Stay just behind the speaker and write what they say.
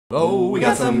Oh, we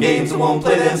got some games that won't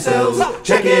play themselves.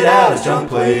 Check it out as John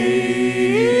plays.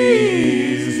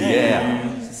 Yeah.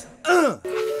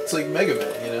 It's like Mega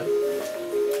Man, you know?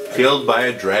 Killed by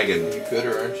a dragon. You good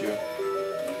or aren't you?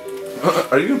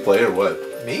 Are you gonna play or what?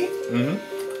 Me? Mm-hmm.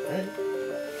 Alright.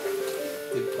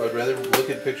 I'd rather look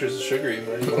at pictures of Sugar even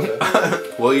when you want to.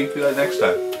 Well, you can do that next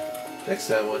time. Next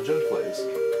time when John plays.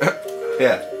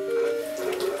 Yeah.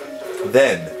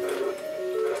 Then,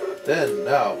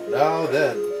 now, now,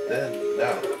 then,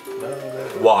 now,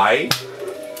 then. why?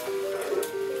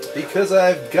 Because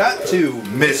I've got to,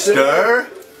 Mister?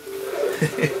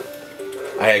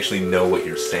 I actually know what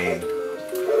you're saying.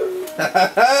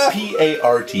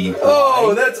 P-A-R-T.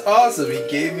 Oh, that's awesome. He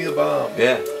gave me a bomb.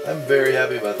 Yeah. I'm very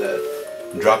happy about that.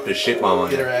 Dropped a shit bomb on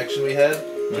you. Interaction we had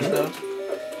just now.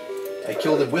 I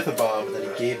killed him with a bomb, and then he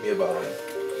gave me a bomb.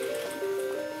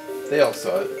 They all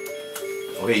saw it.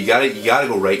 Okay, you gotta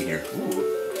go right here. Ooh.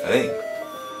 I think.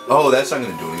 Oh, that's not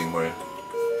gonna do anything for you.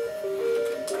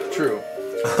 True.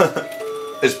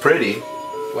 It's pretty.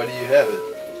 Why do you have it?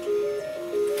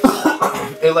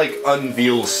 It like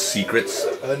unveils secrets.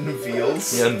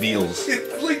 Unveils? It unveils.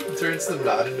 It like turns them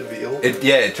not into veal.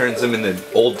 It turns them into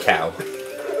old cow.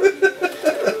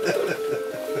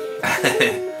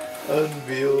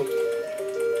 Unveil.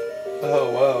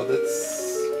 Oh wow,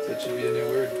 that should be a new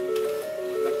word.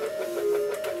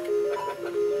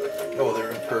 Oh,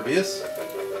 they're impervious?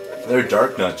 They're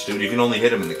dark nuts, dude. You can only hit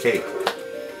them in the cape.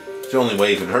 It's the only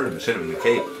way you can hurt them is hit them in the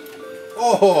cape.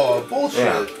 Oh, bullshit.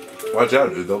 Yeah. Watch out,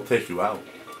 dude. They'll fish you out.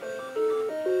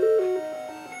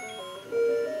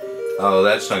 Oh,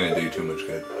 that's not gonna do you too much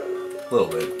good. A little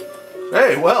bit.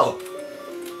 Hey, well.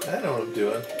 I know what I'm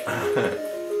doing.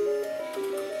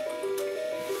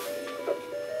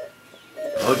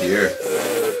 Oh dear.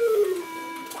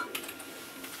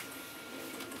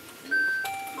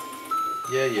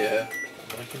 Yeah. I'm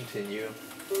gonna continue.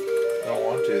 I don't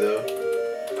want to though.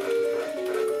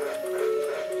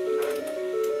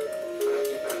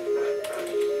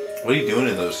 What are you doing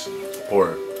to those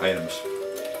poor items?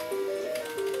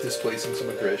 Displacing some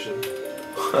aggression.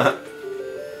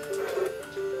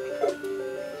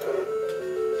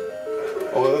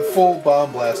 Oh, a full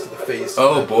bomb blast to the face.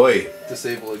 Oh boy.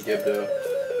 Disable a Gibdo.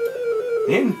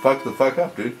 You didn't fuck the fuck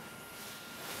up, dude.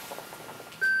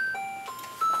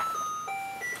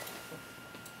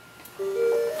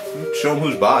 Show him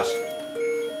who's boss.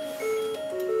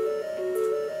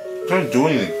 I'm trying to do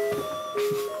anything.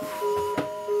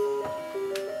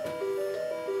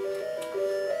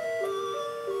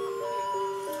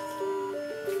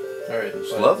 Alright.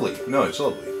 It's lovely. No, it's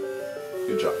lovely.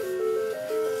 Good job.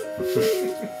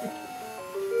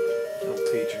 Don't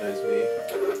patronize me.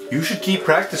 You should keep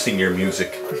practicing your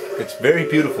music. It's very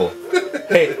beautiful.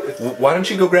 Hey, why don't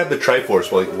you go grab the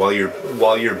Triforce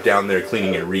while you're down there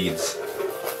cleaning your reeds?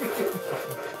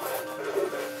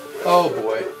 Oh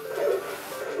boy.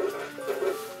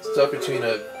 Stuck between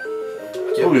a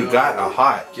Gibdo. Oh, you got a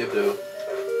hot. Gibdo.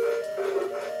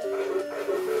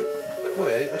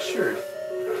 Boy, I sure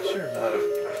am not a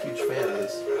huge fan of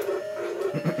this.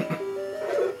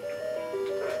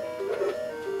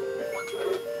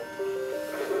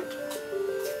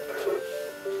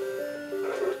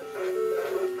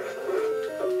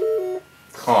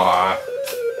 Aww.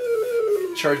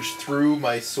 Charge through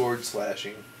my sword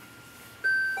slashing.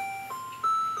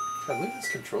 God, look at this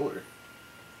controller.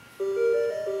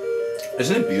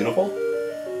 Isn't it beautiful?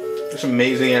 It's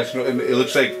amazing. It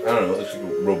looks like, I don't know, it looks like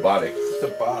robotic. It's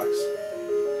just a box.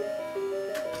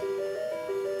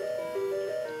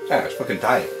 Yeah, it's fucking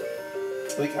tight.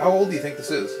 Like, how old do you think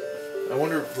this is? I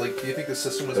wonder, like, do you think the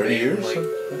system was 30 made years? in, like,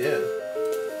 yeah,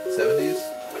 70s?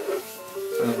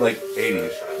 Like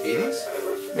 80s.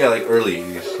 80s? Yeah, like early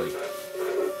 80s. Like,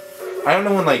 I don't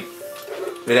know when like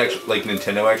it actually like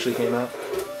Nintendo actually came out.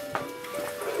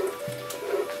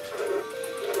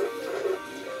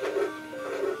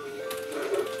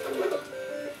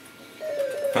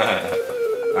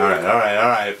 All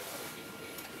right.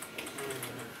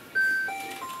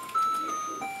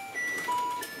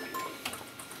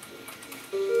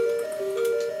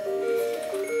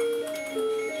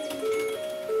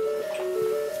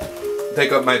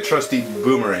 Take up my trusty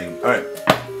boomerang. Alright.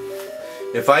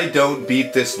 If I don't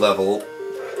beat this level,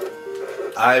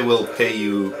 I will pay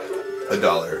you $1.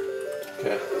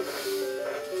 Okay.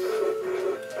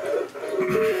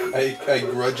 I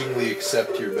grudgingly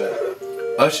accept your bet.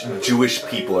 Us Jewish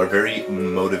people are very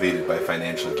motivated by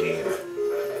financial gain.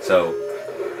 So,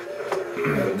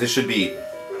 this should be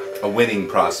a winning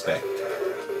prospect.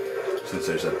 Since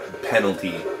there's a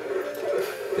penalty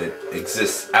that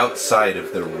exists outside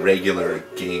of the regular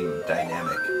game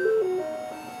dynamic.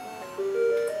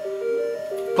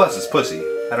 Plus, it's pussy.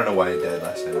 I don't know why it died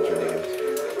last time. It's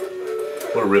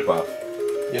ridiculous. What a ripoff.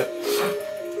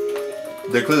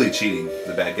 Yep. They're clearly cheating.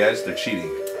 The bad guys, they're cheating.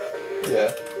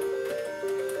 Yeah.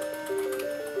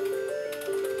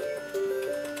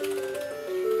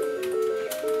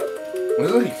 I'm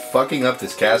just like fucking up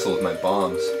this castle with my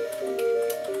bombs.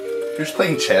 You're just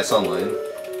playing chess online?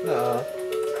 Nah.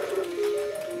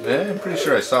 Yeah, I'm pretty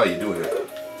sure I saw you doing it.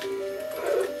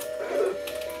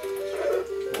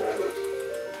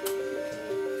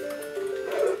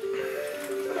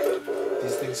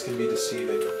 These things can be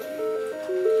deceiving.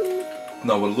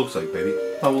 Not what it looks like, baby.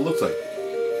 Not what it looks like.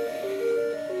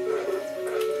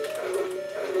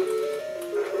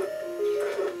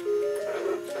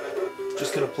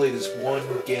 Just gonna play this one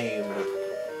game and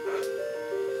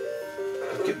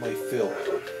get my fill.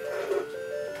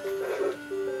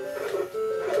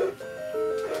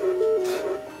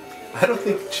 I don't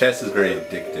think chess is very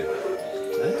addictive.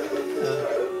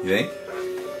 You think?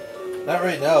 Not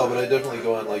right now, but I definitely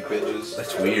go on like binges.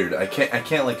 That's weird. I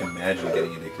can't like imagine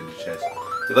getting addicted to chess.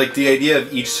 Like the idea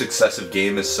of each successive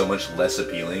game is so much less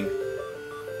appealing.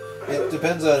 It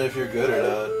depends on if you're good or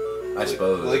not. I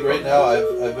suppose. Like right now,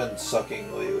 I've been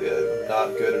sucking lately. I'm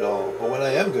not good at all. But when I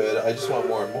am good, I just want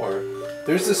more and more.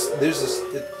 There's this.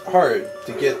 It's hard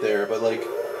to get there, but like,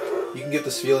 you can get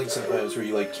this feeling sometimes where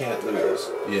you like can't lose.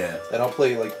 Yeah. And I'll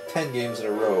play like 10 games in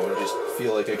a row and just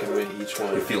feel like I can win each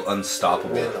one. You feel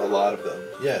unstoppable. Win a lot of them.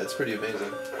 Yeah, it's pretty amazing.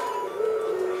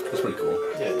 That's pretty cool.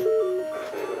 Yeah.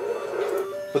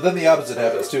 But then the opposite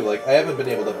happens too. Like I haven't been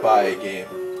able to buy a game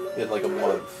in like a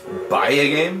month. Buy a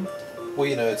game? Well,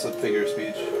 you know, it's a figure of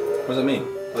speech. What does that mean?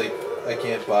 Like I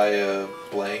can't buy a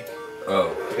blank.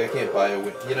 Oh. Like I can't buy a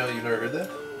win. You know, you've never heard that?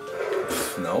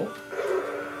 No.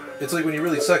 It's like when you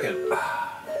really suck at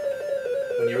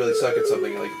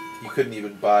something, like you couldn't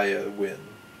even buy a win.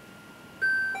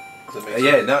 Does that make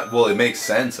sense? Yeah, well, it makes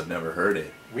sense. I've never heard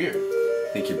it. Weird. I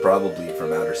think you're probably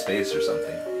from outer space or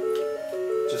something.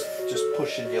 Just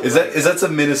pushing you. Is that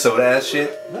some Minnesota ass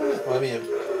shit? No, well, I mean,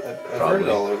 I've heard it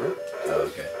all over. Oh,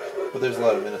 okay. But there's a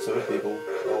lot of Minnesota people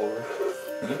all over.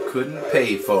 You couldn't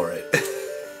pay for it.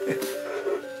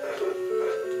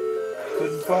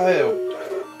 Couldn't buy a.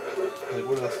 Like,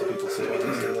 what else do people say when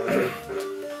they say that?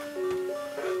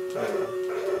 I don't know.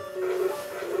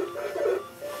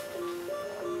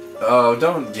 Oh,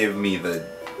 don't give me the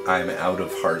I'm out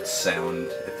of heart sound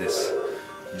at this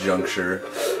juncture.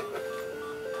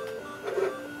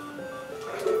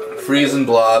 Freezing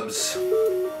blobs.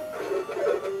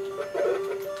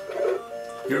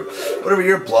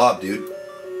 You're a blob, dude.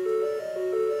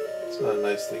 It's not a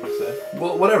nice thing to say.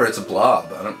 Well, whatever. It's a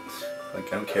blob. I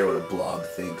don't care what a blob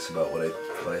thinks about what I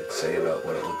say about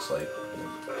what it looks like.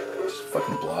 It's just a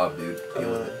fucking blob, dude.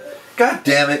 Deal with it. God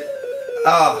damn it!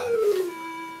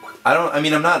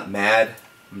 I'm not mad.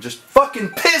 I'm just fucking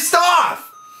pissed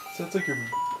off. Sounds like you're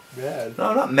mad. No,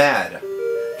 I'm not mad.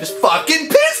 Just fucking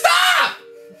pissed off.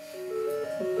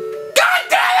 God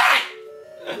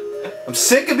damn it! I'm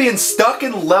sick of being stuck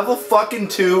in level fucking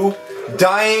 2,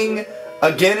 dying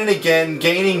again and again,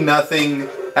 gaining nothing.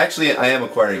 Actually, I am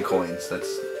acquiring coins.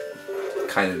 That's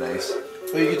kind of nice.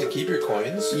 Oh, you get to keep your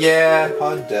coins? Yeah.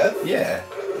 Upon death? Yeah.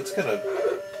 That's kind of... I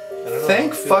don't know.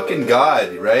 Thank fucking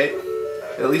God, right?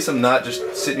 At least I'm not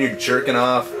just sitting here jerking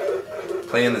off,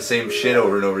 playing the same shit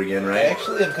over and over again, right?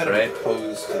 Actually, I'm kind of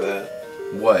opposed to that.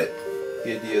 What?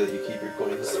 The idea that you keep your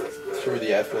coins through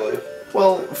the afterlife.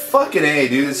 Well, fucking A,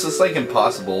 dude. It's just like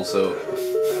impossible, so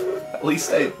at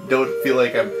least I don't feel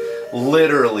like I'm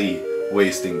literally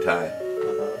wasting time.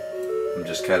 I'm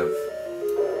just kind of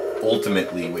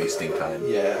ultimately wasting time.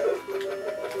 Yeah.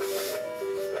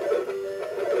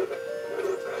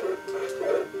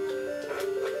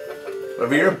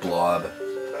 Whatever, you're a blob.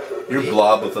 You're a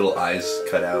blob with little eyes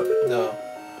cut out. No.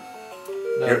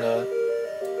 No, You're- no.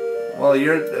 Well,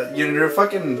 you're a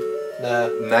fucking Nah.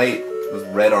 knight with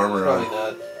red armor Probably on.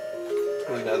 not.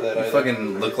 Probably not that You either.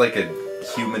 fucking look like a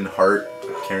human heart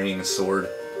carrying a sword.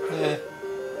 Eh.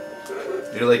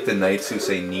 You're like the knights who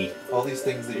say "knee." All these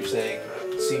things that you're saying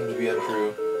seem to be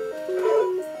untrue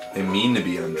They mean to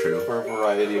be untrue. for a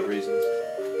variety of reasons.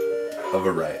 A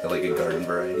variety, like a garden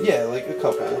variety. Yeah, like a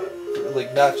couple.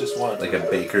 Like, not just one. Like a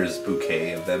baker's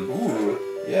bouquet of them. Ooh,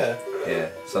 yeah. Yeah,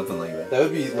 something like that. That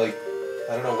would be like,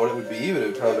 I don't know what it would be, but it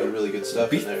would probably be really good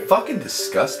stuff It'd in be there. fucking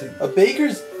disgusting. A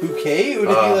baker's bouquet? Would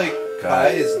it be like God.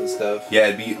 pies and stuff?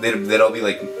 Yeah, they'd all be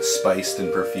like spiced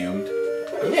and perfumed.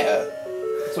 Yeah.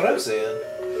 That's what I'm saying.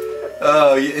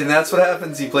 Oh, and that's what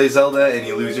happens. You play Zelda and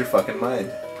you lose your fucking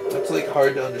mind. It's like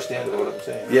hard to understand what I'm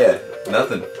saying. Yeah,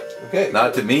 nothing. Okay.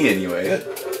 Not to me anyway. Good.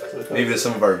 That's what I thought. Maybe to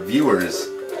some of our viewers.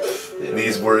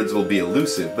 these words will be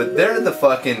elusive, but they're the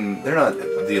fucking, they're not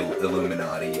the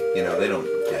Illuminati, you know, they don't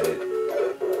get it.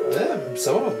 Yeah,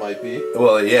 some of them might be.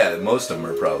 Well, yeah, most of them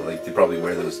are probably, they probably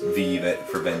wear those V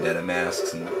for Vendetta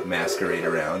masks and masquerade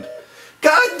around.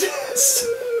 God!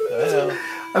 I know.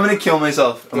 I'm gonna kill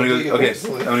myself. I'm gonna go, okay,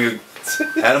 I'm gonna go.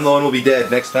 Adam Lowen will be dead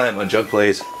next time on Junk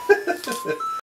Plays.